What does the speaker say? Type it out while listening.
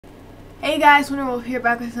Hey guys, Wonderwolf here,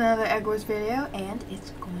 back with another Eggwars video, and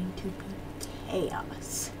it's going to be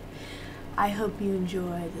chaos. I hope you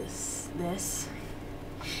enjoy this.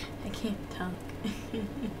 I can't talk.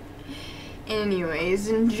 Anyways,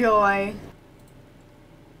 enjoy.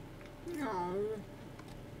 Oh,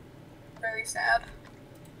 Very sad.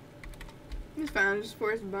 it's fine. I'm just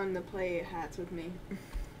forced Bun to play hats with me.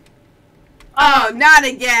 Oh, not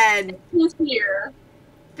again! Who's here?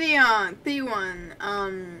 Theon. The one.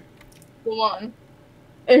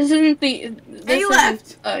 Isn't the... He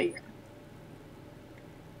left!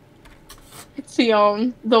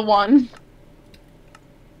 Theon, the one.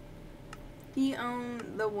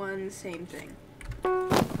 Theon, the one, same thing.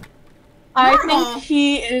 I Normal. think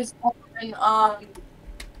he is on,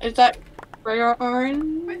 is that gray or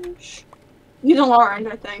orange? He's on orange,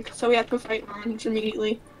 I think. So we have to fight orange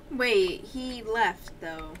immediately. Wait, he left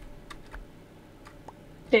though.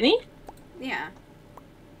 Did he? Yeah.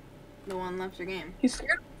 The one left your game. He's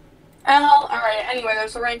scared? Alright, anyway,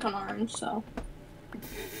 there's a rank on orange, so.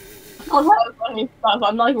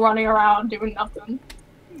 I'm like running around doing nothing.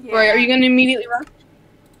 Yeah. Right, are you gonna immediately rush?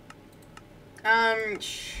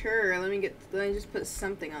 Sure. Let me just put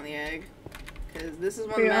something on the egg. Because this is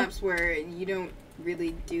one of the maps where you don't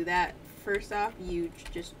really do that. First off, you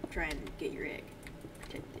just try and get your egg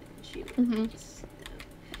protected and shielded.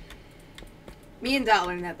 Me and Dot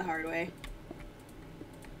learned that the hard way.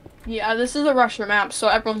 Yeah, this is a rusher map, so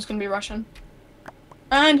everyone's gonna be rushing.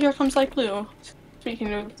 And here comes Light Blue.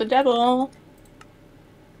 Speaking of the devil.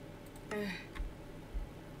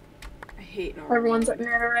 I hate normal. Everyone's at mid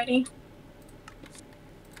already.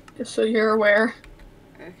 Just so you're aware.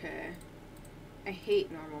 Okay. I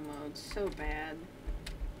hate normal mode so bad.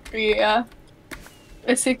 Yeah.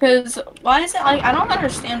 It's because, why is it like, I don't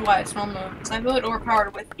understand why it's normal. Because I voted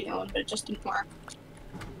overpowered with Leon, but it just didn't work.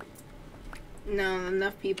 No,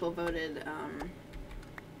 enough people voted,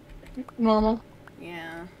 Normal.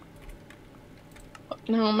 yeah.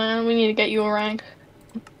 No, man, we need to get you a rank.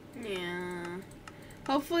 Yeah.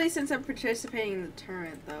 Hopefully, since I'm participating in the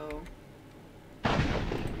tournament, though.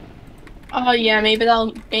 Oh, yeah, maybe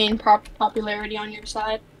that'll gain popularity on your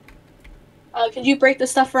side. Could you break the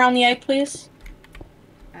stuff around the egg, please?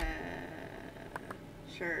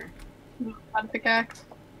 Sure. Got a pickaxe.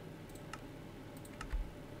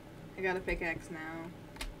 I got a pickaxe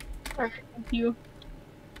now. Alright, thank you.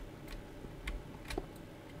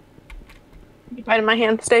 You biting my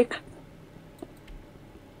hand, steak?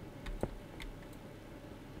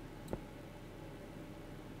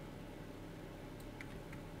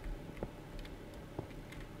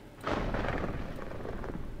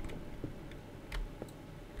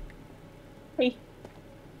 Hey.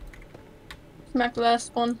 Smack the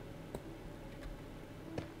last one.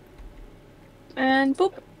 And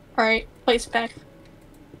boop. Alright, place it back.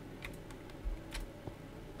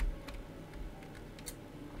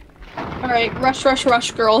 Alright,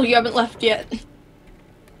 rush, girl. You haven't left yet.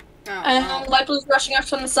 Oh, And Light Blue's rushing us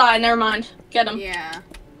from the side. Never mind. Get him. yeah.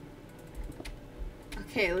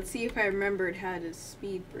 Okay, let's see if I remembered how to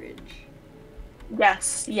speed bridge.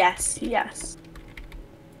 Yes.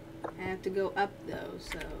 I have to go up, though,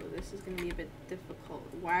 so this is going to be a bit difficult.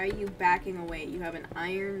 Why are you backing away? You have an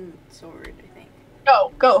iron sword, I think.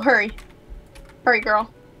 Go, hurry. Hurry, girl.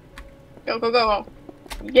 Go.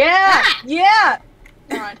 Yeah! Ah! Yeah!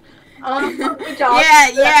 Alright. Good job.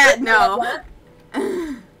 Yeah, no.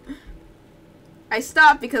 I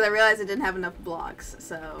stopped because I realized I didn't have enough blocks,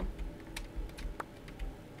 so.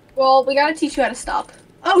 Well, we gotta teach you how to stop.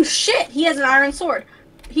 Oh shit! He has an iron sword.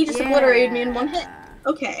 He just obliterated me in one hit.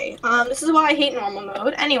 Okay, this is why I hate normal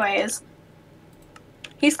mode. Anyways.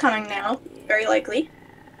 He's coming now. Very likely.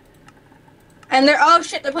 And oh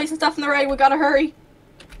shit, they're placing stuff in the right. We gotta hurry.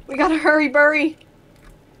 We gotta hurry, burry.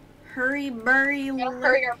 Hurry, burry. We gotta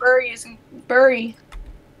hurry our burries and bury.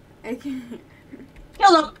 Okay.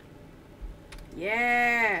 Kill them.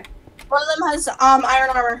 Yeah. One of them has iron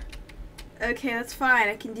armor. Okay, that's fine.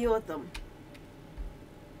 I can deal with them.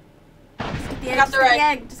 Just get the egg. Got Just the get egg. the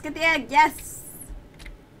egg. Just get the egg. Yes.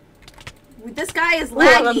 This guy is Ooh,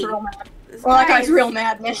 that laggy. real mad. This Well, that guy guy's is- real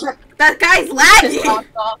mad, man. That guy's Pissed laggy.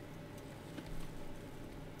 off.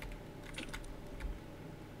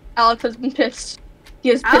 Alex has been pissed. He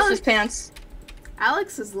has pissed his pants.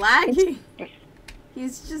 Alex is laggy.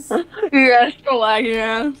 He's just. Yeah, it's so laggy,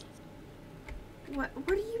 man. What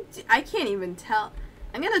do you do? I can't even tell.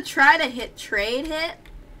 I'm gonna try to hit trade hit,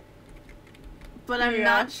 but I'm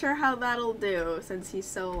not sure how that'll do since he's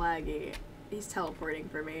so laggy. He's teleporting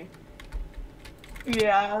for me.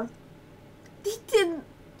 Yeah. He didn't.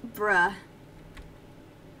 Bruh.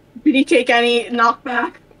 Did he take any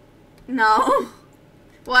knockback? No.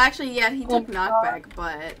 Well, actually, yeah, he took knockback,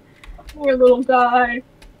 but... Poor little guy.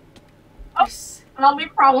 Oh, that'll be a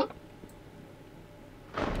problem.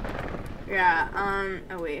 Yeah,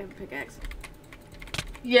 oh wait, I have a pickaxe.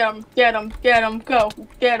 Get him, go.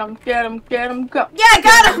 Get him, go. Yeah, I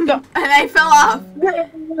got him! Go. And I fell off.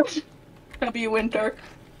 W Winter.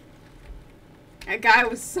 That guy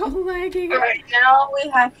was so laggy. Alright, now we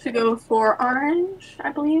have to go for orange,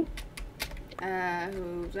 I believe.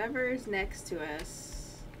 Whoever's next to us.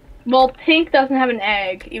 Well, pink doesn't have an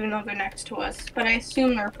egg, even though they're next to us, but I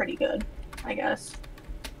assume they're pretty good, I guess.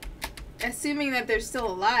 Assuming that they're still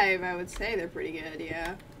alive, I would say they're pretty good,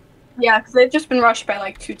 yeah. Yeah, because they've just been rushed by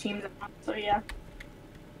like 2 teams at once, so yeah.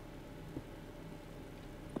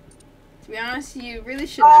 To be honest, you really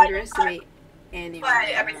shouldn't underestimate anyone.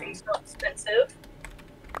 Why everything's so expensive.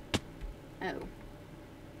 Oh.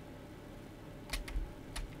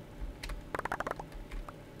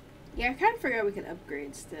 Yeah, I kind of forgot we could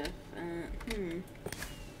upgrade stuff.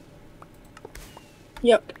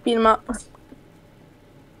 Yep, beat him up.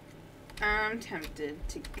 I'm tempted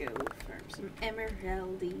to go farm some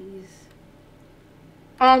emeraldies.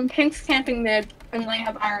 Pink's camping mid, and they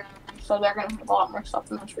have iron on them, so they're gonna have a lot more stuff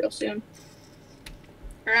than us real soon.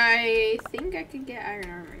 I think I could get iron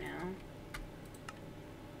armor now.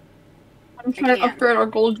 I'm trying to upgrade our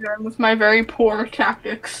gold gem with my very poor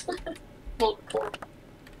tactics. Well, poor.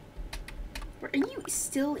 Are you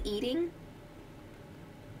still eating?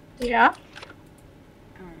 Yeah.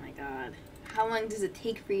 Oh my god. How long does it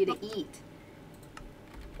take for you to eat?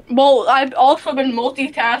 Well, I've also been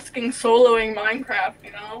multitasking, soloing Minecraft,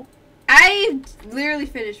 you know? I literally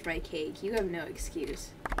finished my cake. You have no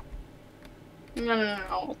excuse.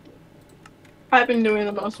 No. I've been doing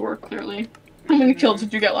the most work, clearly. How many kills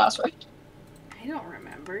did you get last week? I don't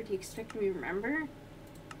remember. Do you expect me to remember?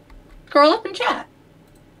 Scroll up in chat.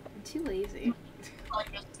 I'm too lazy.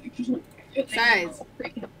 Besides,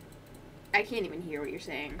 I can't even hear what you're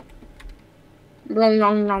saying. Nom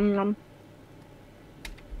nom nom nom.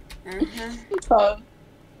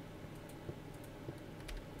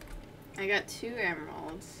 I got 2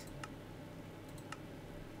 emeralds.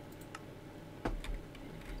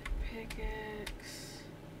 Pickaxe.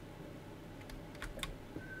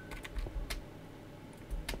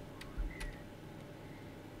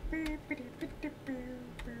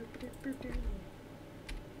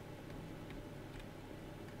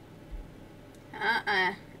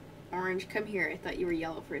 Orange, come here. I thought you were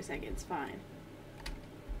yellow for a second. It's fine.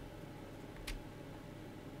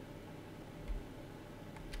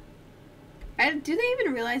 Do they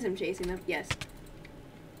even realize I'm chasing them? Yes.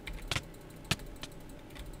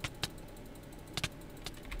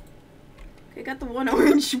 I got the one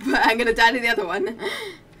orange, but I'm gonna die to the other one.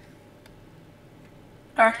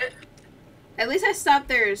 Alright. At least I stopped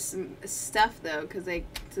their stuff though, because the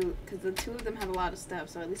 2 of them had a lot of stuff.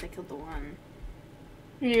 So at least I killed the one.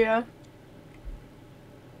 Yeah.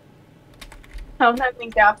 I'm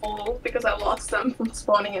having gapples because I lost them from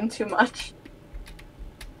spawning in too much.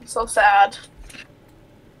 I'm so sad.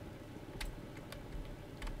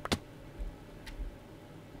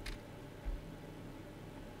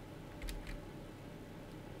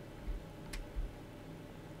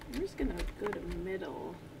 I'm just gonna go to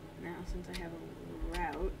middle now since I have a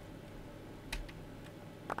route.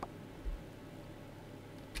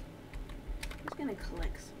 I'm just gonna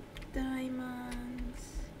collect some diamonds.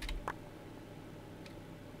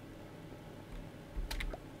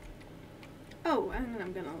 Oh, and then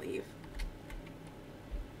I'm gonna leave.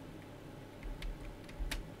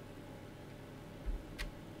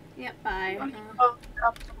 Yep, bye. Oh,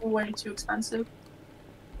 that's way too expensive.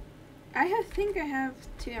 I think I have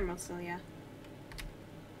 2 emeralds still, yeah.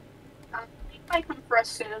 I think I come for us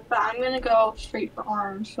soon, but I'm gonna go straight for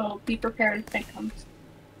orange, so be prepared if it comes.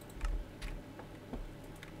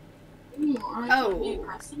 Ooh, Oh. You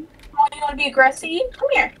wanna be aggressive? Come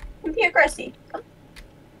here. Be aggressive. Come.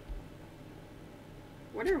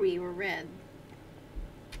 What are we? We're red.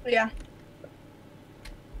 Yeah.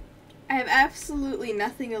 I have absolutely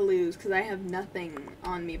nothing to lose because I have nothing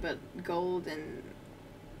on me but gold and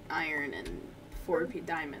iron and 4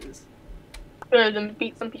 diamonds. Good, then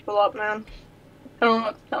beat some people up, man. I don't know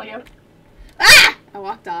what to tell you. Ah! I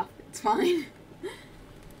walked off. It's fine.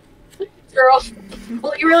 Girl,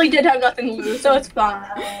 well, you really did have nothing to lose, so it's fine.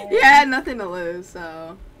 Yeah, I had nothing to lose,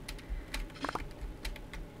 so.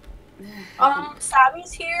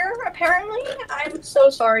 Savvy's here, apparently. I'm so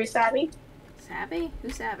sorry, Savvy. Savvy?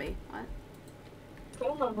 Who's Savvy? What? I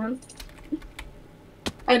don't know, man.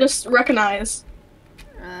 I just recognize.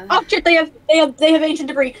 Oh shit! They have ancient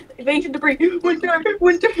debris. They have ancient debris. Winter.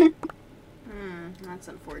 That's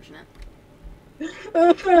unfortunate.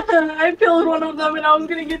 I killed one of them and I was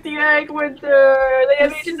gonna get the egg, Winter. They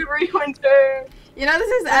have legendary Winter. You know, this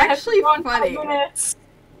is actually funny. You know,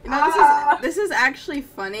 Ah. this is actually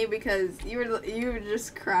funny because you were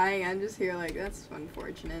just crying. I'm just here like, that's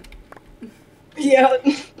unfortunate. Yeah.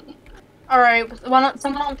 Alright,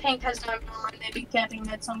 someone on pink has no armor and they'd be camping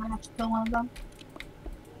mid, so I'm gonna have to kill one of them.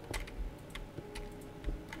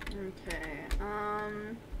 Okay, I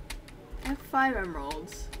have 5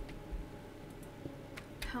 emeralds.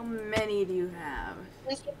 How many do you have?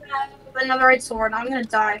 I have another red sword. I'm gonna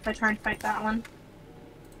die if I try and fight that one.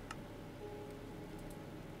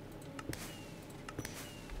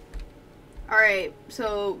 Alright,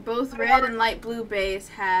 so both red and light blue base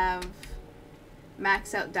have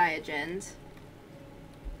max out Diogens.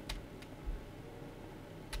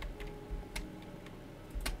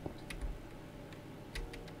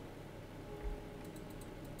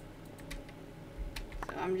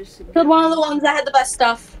 So I'm just Killed one of the ones that had the best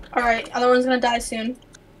stuff. Alright, other one's gonna die soon.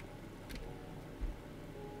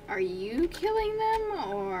 Are you killing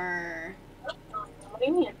them or? What do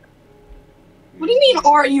you mean? What do you mean,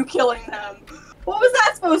 are you killing them? What was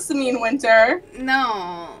that supposed to mean, Winter?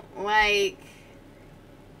 No, like,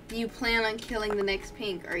 do you plan on killing the next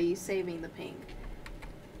pink, or are you saving the pink?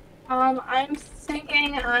 I'm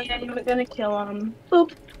thinking I am gonna kill him.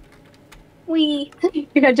 Boop. Wee.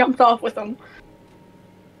 I jumped off with him.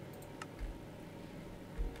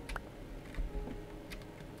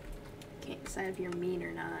 Can't decide if you're mean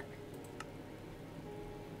or not.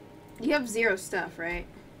 You have 0 stuff, right?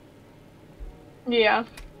 Yeah.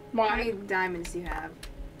 How many diamonds do you have?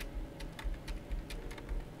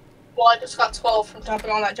 Well, I just got 12 from jumping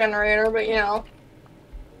on that generator, but you know.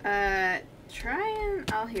 Try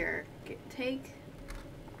and... I'll hear. Take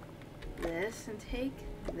this, and take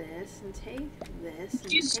this, and take this, and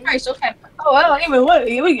Jesus take... Christ, okay. Oh, I don't even what?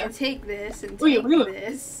 Here we go. And take this, and Wait, take wait.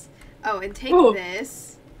 this. Oh, and take Ooh.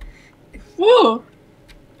 this. Woo!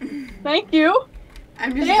 Thank you.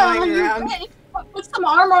 I'm just Damn, going you around. ready? Put some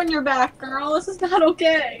armor on your back, girl. This is not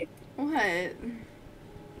okay. What?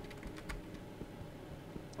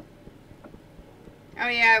 Oh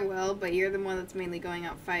yeah, I will, but you're the one that's mainly going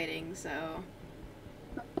out fighting, so...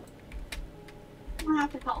 You're gonna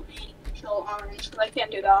have to help me kill Orange, because I can't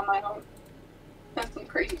do that on my own. That's some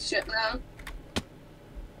crazy shit, man.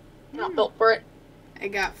 I'm not built for it. I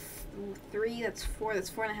got 3, that's 4, that's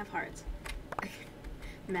 4.5 hearts.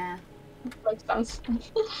 Math. Makes sense.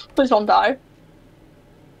 Please don't die.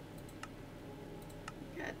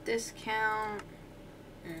 Got discount.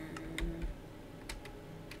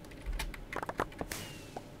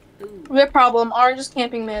 Ooh. We have a problem. Orange is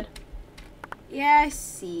camping mid. Yeah, I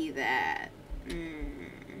see that.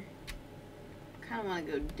 Kind of want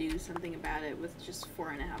to go do something about it with just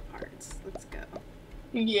 4.5 hearts. Let's go.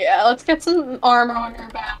 Yeah, let's get some armor on your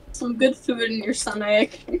back. Some good food in your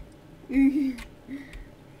stomach.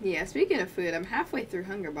 Yeah, speaking of food, I'm halfway through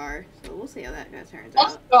Hunger Bar, so we'll see how that guy turns Oh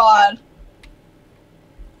out. god.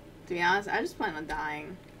 To be honest, I just plan on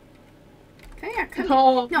dying. Come here, come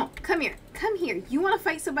No. here. No, come here. Come here. You want to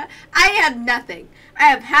fight so bad? I have nothing. I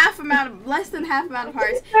have less than half amount of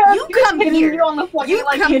hearts. You come here. You on the fucking, You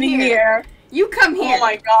come here. You come here. Oh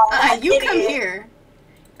my god. You come here.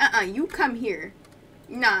 You come here.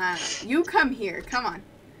 Nah, you come here. Come on.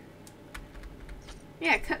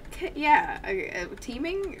 Yeah, yeah.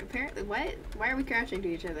 Teaming? Apparently, what? Why are we crashing to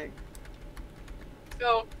each other?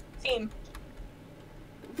 Go. Team.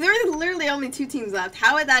 There's literally only 2 teams left.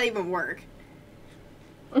 How would that even work?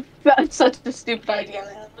 That's such a stupid idea,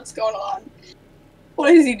 man. What's going on?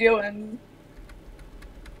 What is he doing?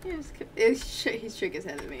 He's shook his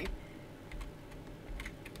head at me.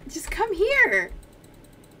 Just come here.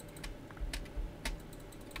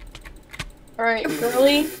 Alright,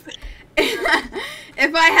 girly.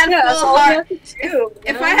 If I had full heart,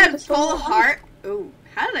 if I had full heart, oh,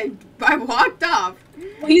 how did I walked off.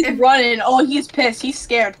 Oh, he's running. Oh, he's pissed. He's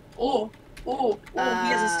scared. Oh, he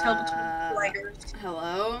has his tail between his legs.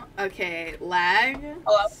 Hello? Okay, lag.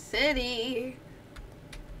 Hello? City.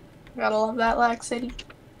 Gotta love that lag city.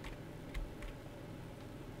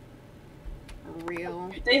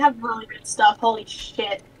 Real. They have really good stuff. Holy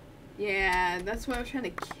shit. Yeah, that's why I was trying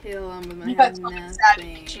to kill him, but I You had guys fucking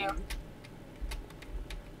nothing. savage, you.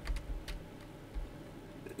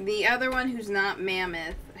 The other one who's not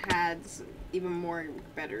Mammoth had even more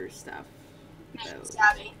better stuff. So.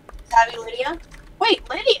 Savvy Lydia? Wait,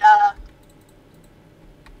 Lydia!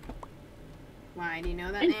 Why, do you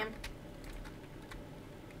know that name?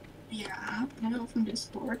 Yeah, I know from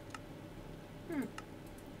Discord.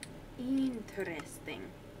 Interesting.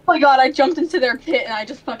 Oh my god, I jumped into their pit and I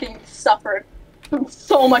just fucking suffered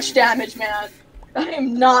so much damage, man. I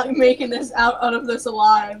am not making this out of this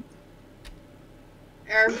alive.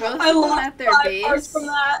 Are both of I them lost at their 5 base? hearts from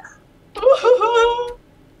that.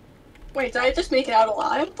 Wait, did I just make it out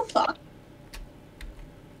alive? What the fuck?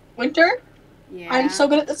 Winter? Yeah. I'm so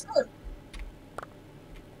good at this game.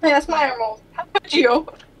 Hey, that's my emerald. How could you?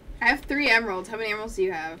 I have 3 emeralds. How many emeralds do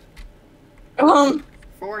you have?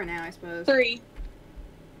 4 now, I suppose. 3.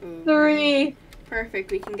 Ooh. 3.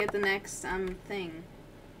 Perfect. We can get the next thing.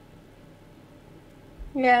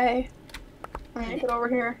 Yay. Alright, get over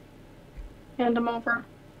here. Hand them over.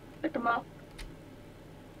 Pick them up.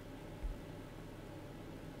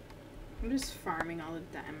 I'm just farming all the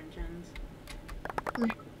diamond gems.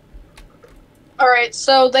 Alright,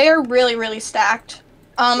 so they are really, really stacked.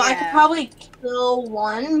 I could Yeah. probably kill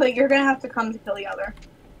one, but you're gonna have to come to kill the other.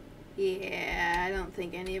 Yeah, I don't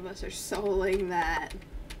think any of us are souling that.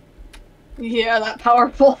 Yeah, that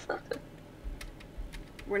powerful.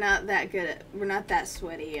 We're not that good at, we're not that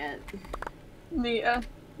sweaty yet. Yeah.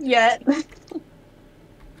 Yet.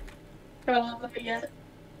 Not yet.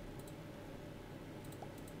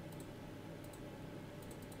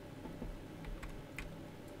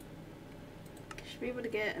 Should be able to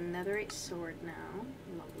get a netherite sword now.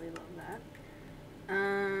 Lovely, love that.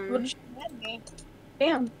 What did you get me?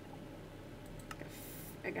 Damn.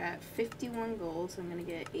 I got 51 gold, so I'm gonna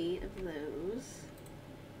get 8 of those.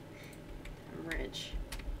 I'm rich.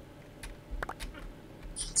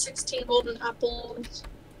 16 golden apples.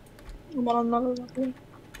 I'm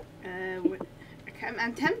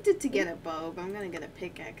tempted to get a bow, but I'm gonna get a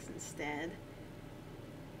pickaxe instead.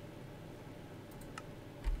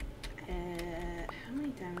 How many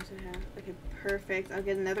diamonds do I have? Okay, perfect. I'll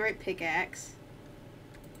get a netherite pickaxe.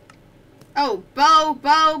 Oh,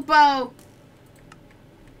 bow!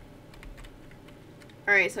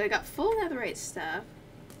 Alright, so I got full netherite stuff.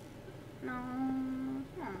 No.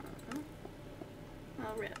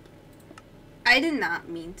 Oh, rip. I did not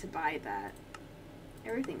mean to buy that.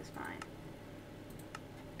 Everything's fine.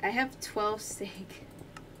 I have 12 steak.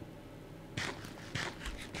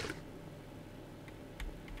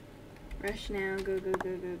 Rush now, go.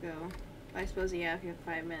 I suppose, yeah, if you have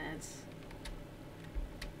 5 minutes.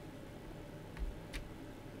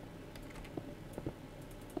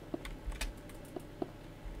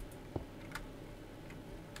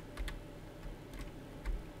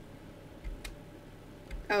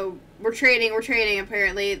 Oh, we're trading,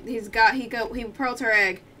 apparently. He pearled her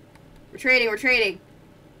egg. We're trading.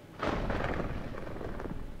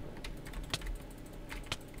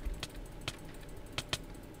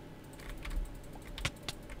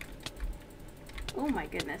 Oh my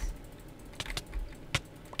goodness.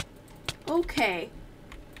 Okay.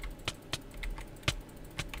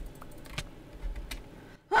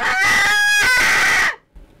 Ah!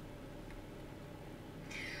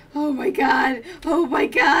 Oh my god! Oh my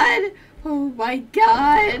god! Oh my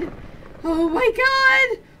god! Oh my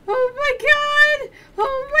god! Oh my god!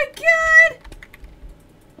 Oh my god!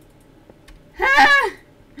 Ah!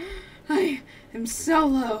 I am so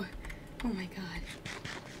low. Oh my god.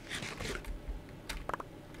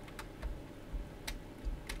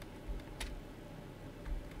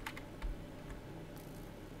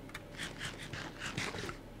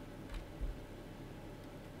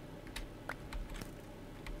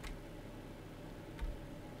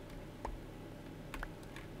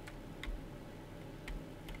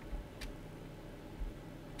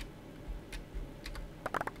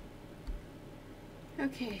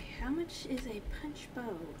 Okay, how much is a punch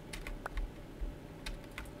bow?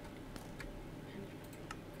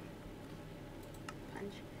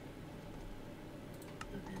 Punch.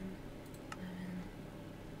 11.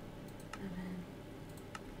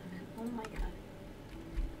 Oh my god.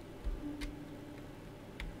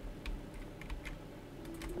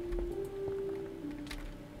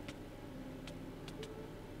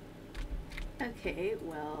 Okay,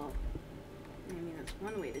 well, I mean, that's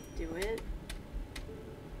one way to do it.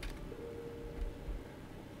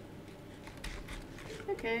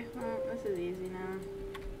 Okay, well, this is easy now.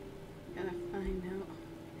 Gotta find out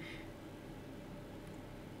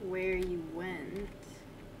where you went.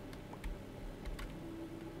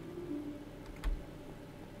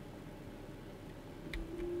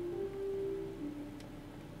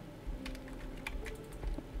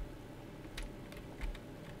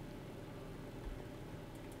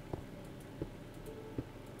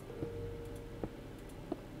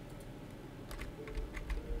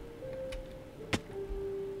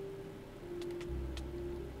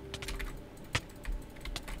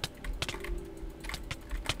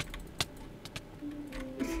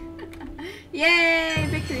 Yay!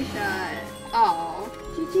 Victory shot! Aw.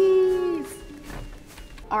 GG's!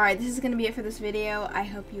 Alright, this is going to be it for this video. I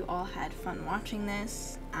hope you all had fun watching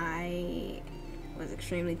this. I was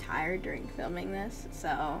extremely tired during filming this,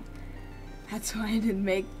 so that's why I didn't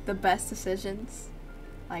make the best decisions.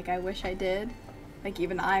 Like, I wish I did. Like,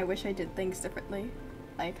 even I wish I did things differently.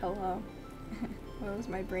 Like, hello. What was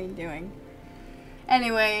my brain doing?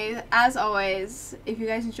 Anyways, as always, if you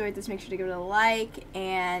guys enjoyed this, make sure to give it a like,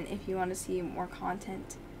 and if you want to see more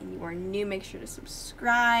content and you are new, make sure to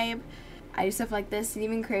subscribe. I do stuff like this and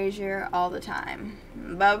even crazier all the time.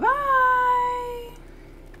 Bye-bye!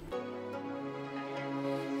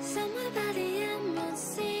 Somewhere by the emerald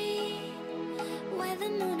sea, where the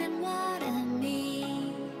moon and water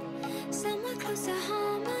meet, somewhere close to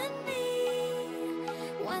harmony,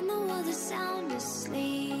 when the world is sound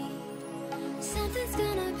asleep. Something's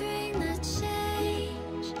gonna bring the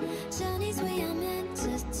change, journeys we are meant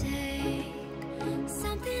to take,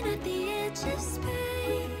 something at the edge of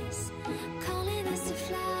space, calling us to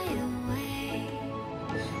fly away.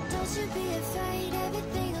 Don't you be afraid,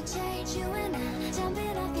 everything will change. You and I,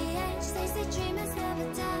 jumping off the edge, they say dreamers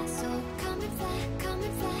never die.